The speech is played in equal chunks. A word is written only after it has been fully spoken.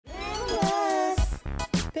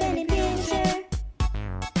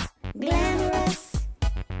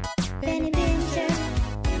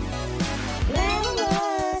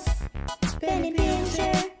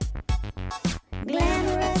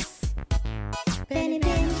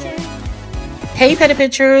Hey Penny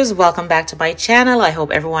Pinchers, welcome back to my channel. I hope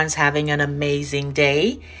everyone's having an amazing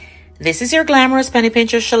day. This is your Glamorous Penny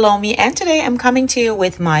Pincher, Chelomie, and today I'm coming to you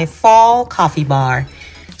with my fall coffee bar.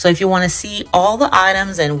 So if you want to see all the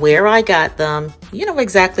items and where I got them, you know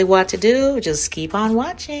exactly what to do. Just keep on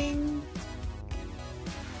watching.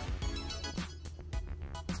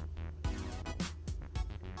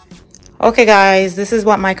 Okay guys, this is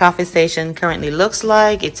what my coffee station currently looks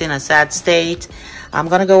like. It's in a sad state. I'm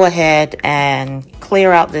gonna go ahead and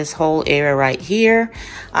clear out this whole area right here.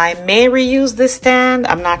 I may reuse this stand.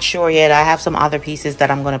 I'm not sure yet. I have some other pieces that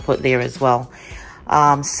I'm gonna put there as well.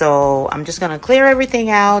 So I'm just gonna clear everything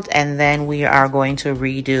out and then we are going to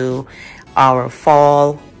redo our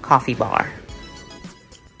fall coffee bar.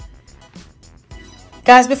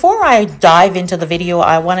 Guys, before I dive into the video,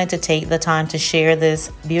 I wanted to take the time to share this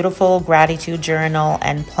beautiful gratitude journal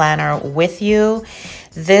and planner with you.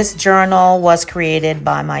 This journal was created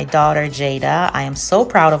by my daughter, Jada. I am so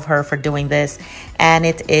proud of her for doing this, and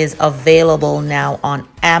it is available now on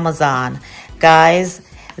Amazon. Guys,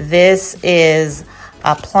 this is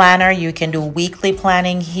a planner. You can do weekly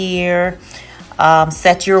planning here.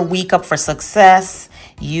 Set your week up for success.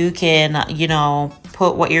 You can,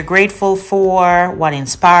 put what you're grateful for, what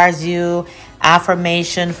inspires you,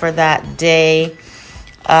 affirmation for that day,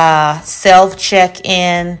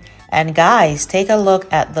 self-check-in. And guys, take a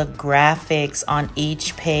look at the graphics on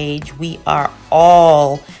each page. We are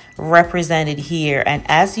all represented here. And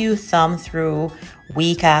as you thumb through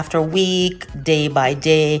week after week, day by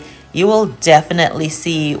day, you will definitely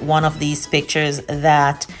see one of these pictures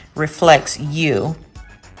that reflects you.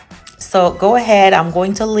 So go ahead. I'm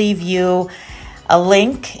going to leave you a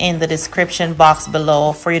link in the description box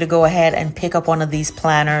below for you to go ahead and pick up one of these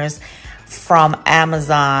planners from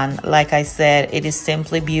Amazon. Like I said, it is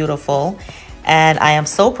simply beautiful, and I am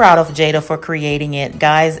so proud of Jada for creating it.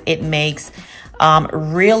 Guys, it makes a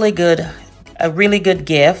really good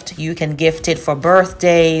gift. You can gift it for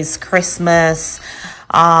birthdays, Christmas,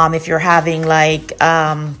 if you're having like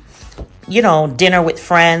dinner with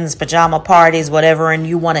friends, pajama parties, whatever, and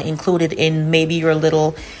you want to include it in maybe your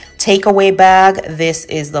little takeaway bag. This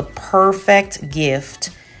is the perfect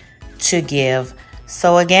gift to give.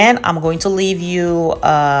 So again, I'm going to leave you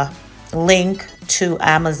a link to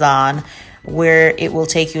Amazon where it will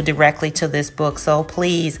take you directly to this book. So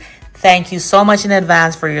please, thank you so much in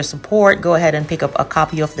advance for your support. Go ahead and pick up a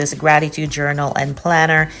copy of this gratitude journal and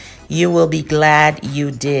planner. You will be glad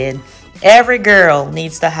you did. Every girl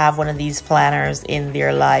needs to have one of these planners in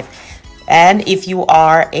their life. And if you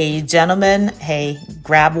are a gentleman, hey,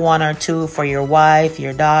 grab one or two for your wife,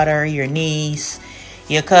 your daughter, your niece,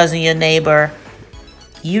 your cousin, your neighbor.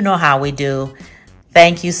 You know how we do.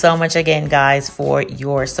 Thank you so much again, guys, for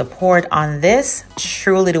your support on this.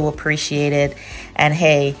 Truly do appreciate it. And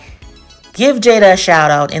hey, give Jada a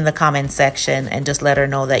shout out in the comment section and just let her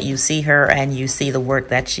know that you see her and you see the work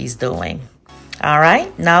that she's doing. All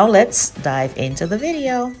right, now let's dive into the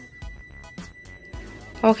video.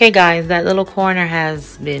 Okay, guys, that little corner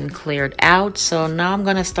has been cleared out. So now I'm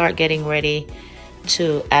going to start getting ready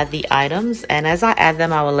to add the items. And as I add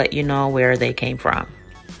them, I will let you know where they came from.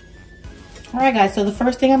 All right, guys, so the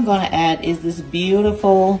first thing I'm going to add is this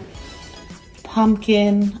beautiful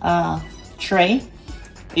pumpkin tray.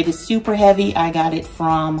 It is super heavy. I got it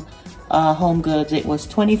from Home Goods. It was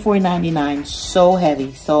 $24.99, so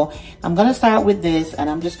heavy. So I'm going to start with this,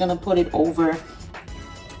 and I'm just going to put it over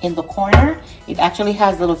in the corner. It actually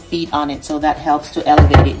has little feet on it, so that helps to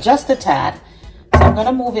elevate it just a tad. So I'm going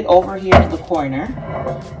to move it over here in the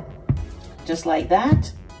corner, just like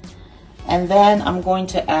that. And then I'm going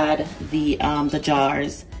to add the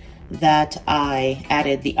jars that I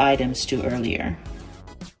added the items to earlier.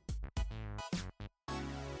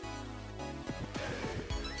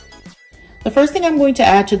 The first thing I'm going to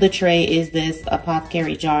add to the tray is this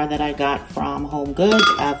apothecary jar that I got from Home Goods.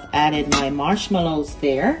 I've added my marshmallows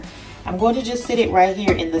there. I'm going to just sit it right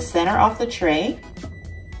here in the center of the tray.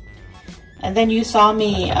 And then you saw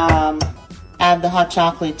me add the hot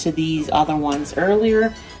chocolate to these other ones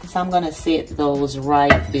earlier. So I'm going to sit those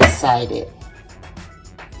right beside it.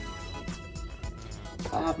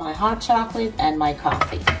 So I have my hot chocolate and my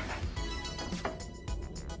coffee.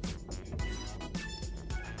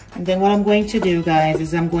 And then what I'm going to do, guys,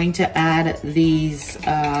 is I'm going to add these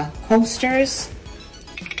coasters.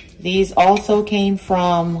 These also came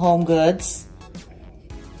from Home Goods.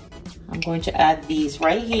 I'm going to add these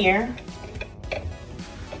right here.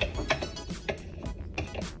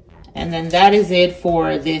 And then that is it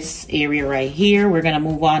for this area right here. We're going to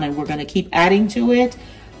move on and we're going to keep adding to it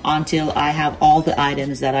until I have all the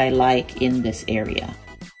items that I like in this area.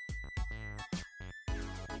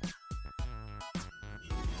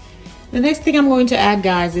 The next thing I'm going to add,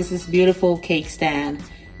 guys, is this beautiful cake stand.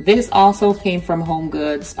 This also came from Home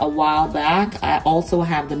Goods a while back. I also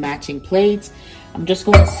have the matching plates. I'm just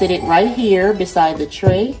going to sit it right here beside the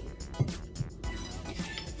tray.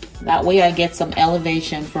 That way I get some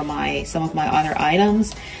elevation for some of my other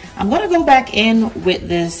items. I'm going to go back in with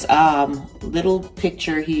this little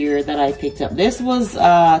picture here that I picked up. This was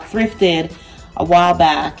thrifted a while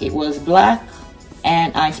back. It was black,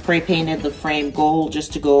 and I spray painted the frame gold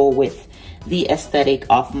just to go with the aesthetic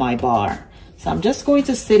of my bar. So I'm just going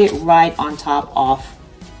to sit it right on top of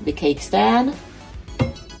the cake stand.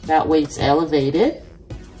 That way it's elevated.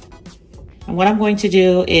 And what I'm going to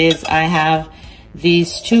do is I have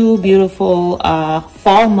these two beautiful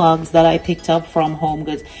fall mugs that I picked up from Home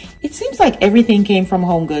Goods. It seems like everything came from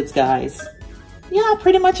Home Goods, guys. Yeah,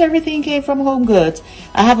 pretty much everything came from Home Goods.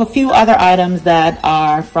 I have a few other items that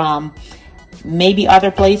are from maybe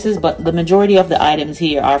other places, but the majority of the items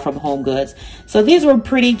here are from Home Goods. So these were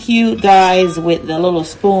pretty cute, guys, with the little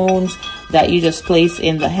spoons that you just place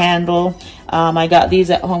in the handle. I got these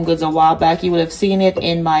at Home Goods a while back. You would have seen it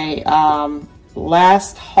in my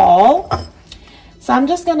last haul. So I'm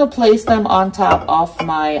just going to place them on top of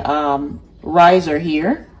my riser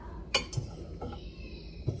here.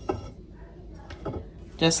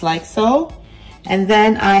 Just like so. And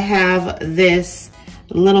then I have this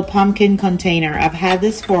little pumpkin container. I've had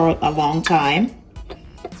this for a long time.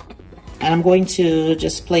 And I'm going to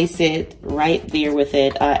just place it right there with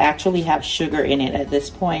it. I actually have sugar in it at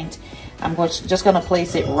this point. I'm just going to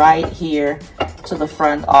place it right here to the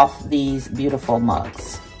front of these beautiful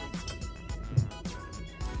mugs.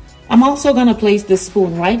 I'm also going to place this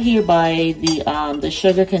spoon right here by the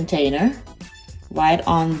sugar container, right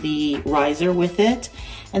on the riser with it.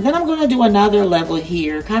 And then I'm going to do another level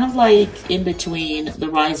here, kind of like in between the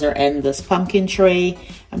riser and this pumpkin tray.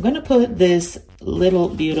 I'm going to put this little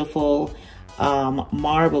beautiful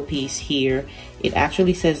marble piece here. It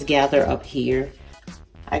actually says gather up here.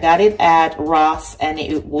 I got it at Ross and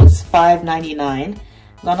it was $5.99. I'm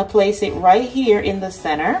going to place it right here in the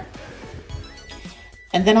center.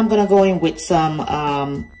 And then I'm going to go in with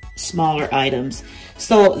some smaller items.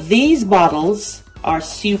 So these bottles are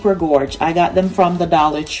super gorge. I got them from the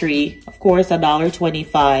Dollar Tree, of course,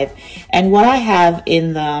 $1.25. And what I have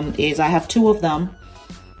in them is I have two of them.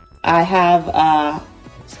 I have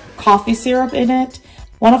coffee syrup in it.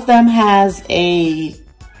 One of them has a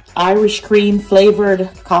Irish cream flavored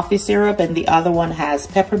coffee syrup, and the other one has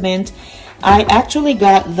peppermint. I actually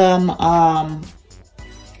got them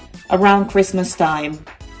around Christmas time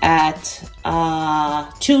at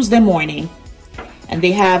Tuesday morning. And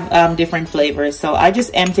they have different flavors. So I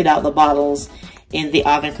just emptied out the bottles in the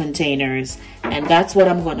other containers. And that's what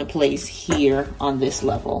I'm going to place here on this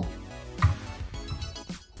level.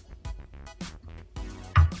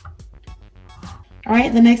 All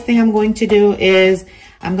right, the next thing I'm going to do is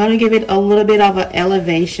I'm going to give it a little bit of an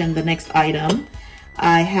elevation, the next item.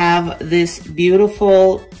 I have this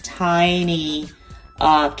beautiful tiny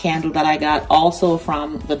candle that I got also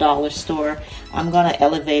from the dollar store. I'm gonna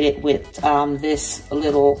elevate it with this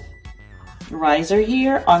little riser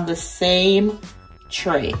here on the same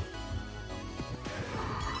tray.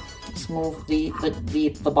 Let's move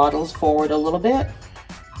the bottles forward a little bit.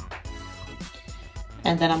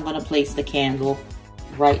 And then I'm gonna place the candle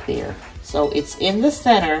right there. So it's in the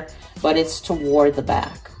center, but it's toward the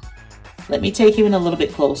back. Let me take you in a little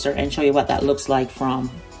bit closer and show you what that looks like from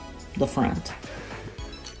the front.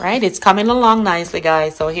 Right, it's coming along nicely,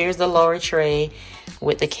 guys. So here's the lower tray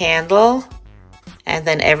with the candle and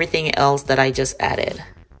then everything else that I just added.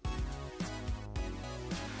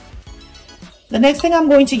 The next thing I'm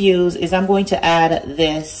going to use is I'm going to add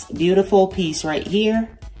this beautiful piece right here,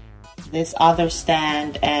 this other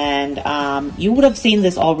stand, and you would have seen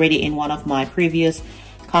this already in one of my previous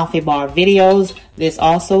coffee bar videos. This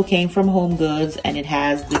also came from Home Goods, and it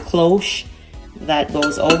has the cloche that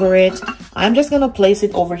goes over it. I'm just going to place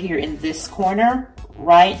it over here in this corner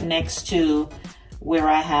right next to where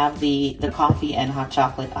I have the coffee and hot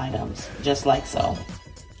chocolate items, just like so.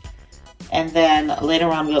 And then later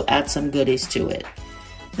on we'll add some goodies to it.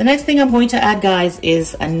 The next thing I'm going to add, guys,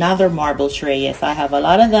 is another marble tray. Yes, I have a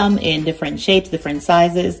lot of them in different shapes, different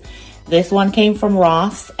sizes. This one came from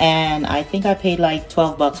Ross, and I think I paid like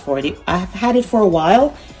 12 bucks for it. I've had it for a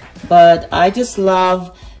while, but I just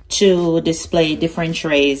love to display different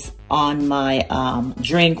trays on my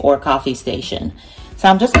drink or coffee station. So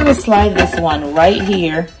I'm just going to slide this one right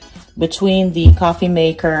here between the coffee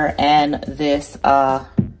maker and this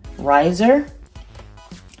riser.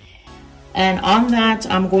 And on that,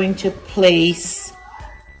 I'm going to place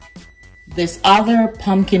this other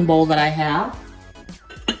pumpkin bowl that I have.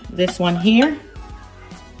 this one here.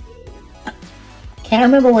 Can't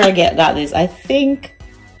remember where I got this. I think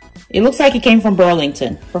it looks like it came from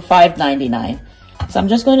Burlington for $5.99. So I'm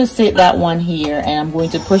just going to sit that one here and I'm going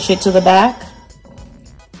to push it to the back.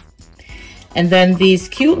 And then these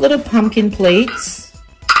cute little pumpkin plates.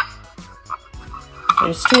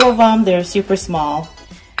 There's 2 of them. They're super small.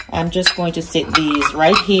 I'm just going to sit these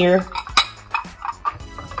right here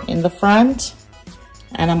in the front.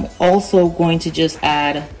 And I'm also going to just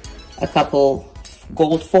add a couple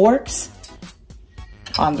gold forks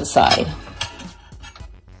on the side.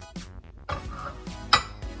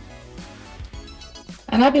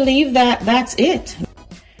 And I believe that that's it.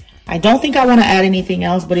 I don't think I want to add anything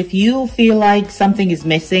else, but if you feel like something is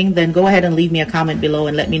missing, then go ahead and leave me a comment below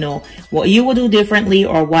and let me know what you would do differently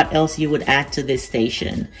or what else you would add to this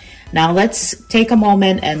station. Now let's take a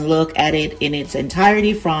moment and look at it in its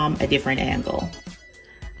entirety from a different angle.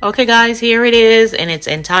 Okay guys, here it is in its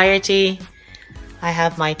entirety. I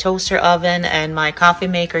have my toaster oven and my coffee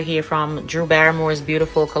maker here from Drew Barrymore's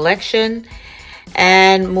beautiful collection.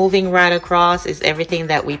 And moving right across is everything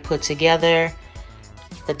that we put together.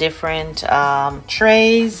 The different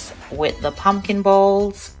trays with the pumpkin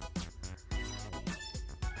bowls.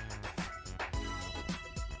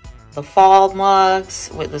 The fall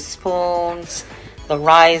mugs with the spoons, the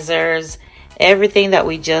risers. Everything that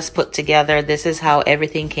we just put together. This is how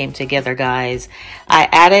everything came together, guys. I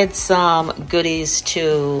added some goodies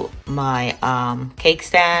to my cake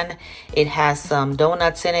stand. It has some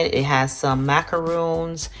donuts in it. It has some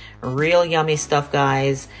macaroons. Real yummy stuff,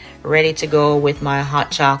 guys. Ready to go with my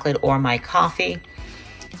hot chocolate or my coffee.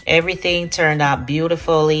 Everything turned out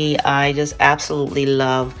beautifully. I just absolutely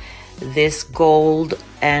love this gold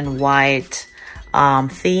and white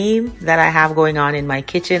theme that I have going on in my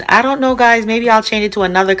kitchen. I don't know, guys, maybe I'll change it to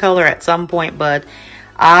another color at some point, but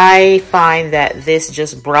I find that this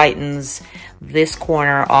just brightens this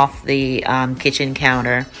corner off the kitchen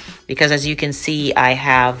counter, because as you can see, I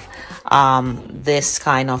have this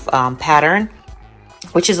kind of pattern,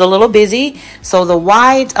 which is a little busy. So the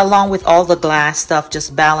white along with all the glass stuff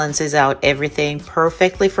just balances out everything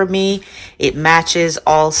perfectly for me. It matches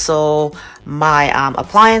also my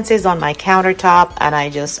appliances on my countertop, and I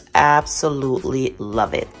just absolutely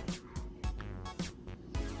love it.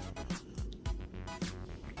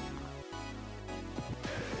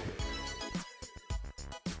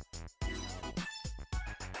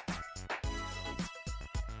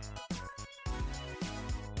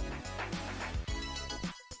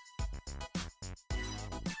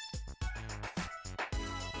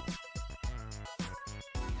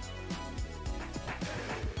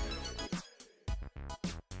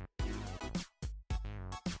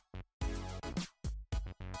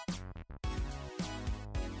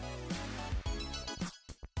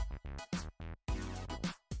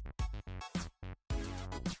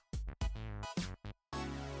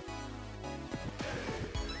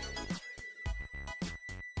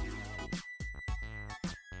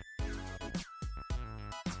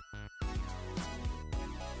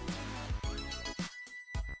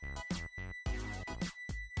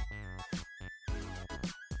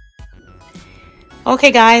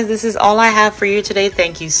 Okay guys, this is all I have for you today.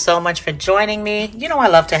 Thank you so much for joining me. You know I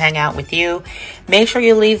love to hang out with you. Make sure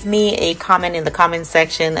you leave me a comment in the comment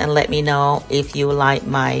section and let me know if you like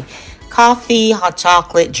my coffee, hot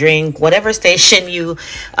chocolate, drink, whatever station you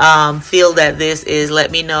feel that this is.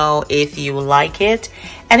 Let me know if you like it.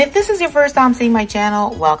 And if this is your first time seeing my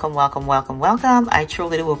channel, welcome, welcome, welcome, welcome. I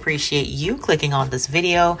truly do appreciate you clicking on this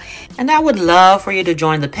video. And I would love for you to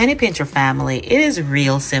join the Penny Pincher family. It is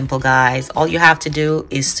real simple, guys. All you have to do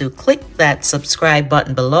is to click that subscribe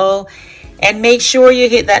button below and make sure you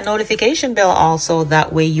hit that notification bell also.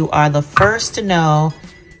 That way you are the first to know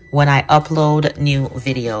when I upload new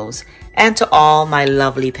videos. And to all my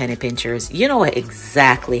lovely penny pinchers, you know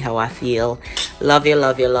exactly how I feel. Love you,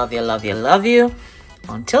 love you, love you, love you, love you.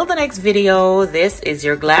 Until the next video, this is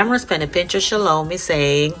your Glamorous Penny Pincher Shalomie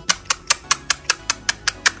saying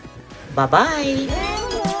bye-bye.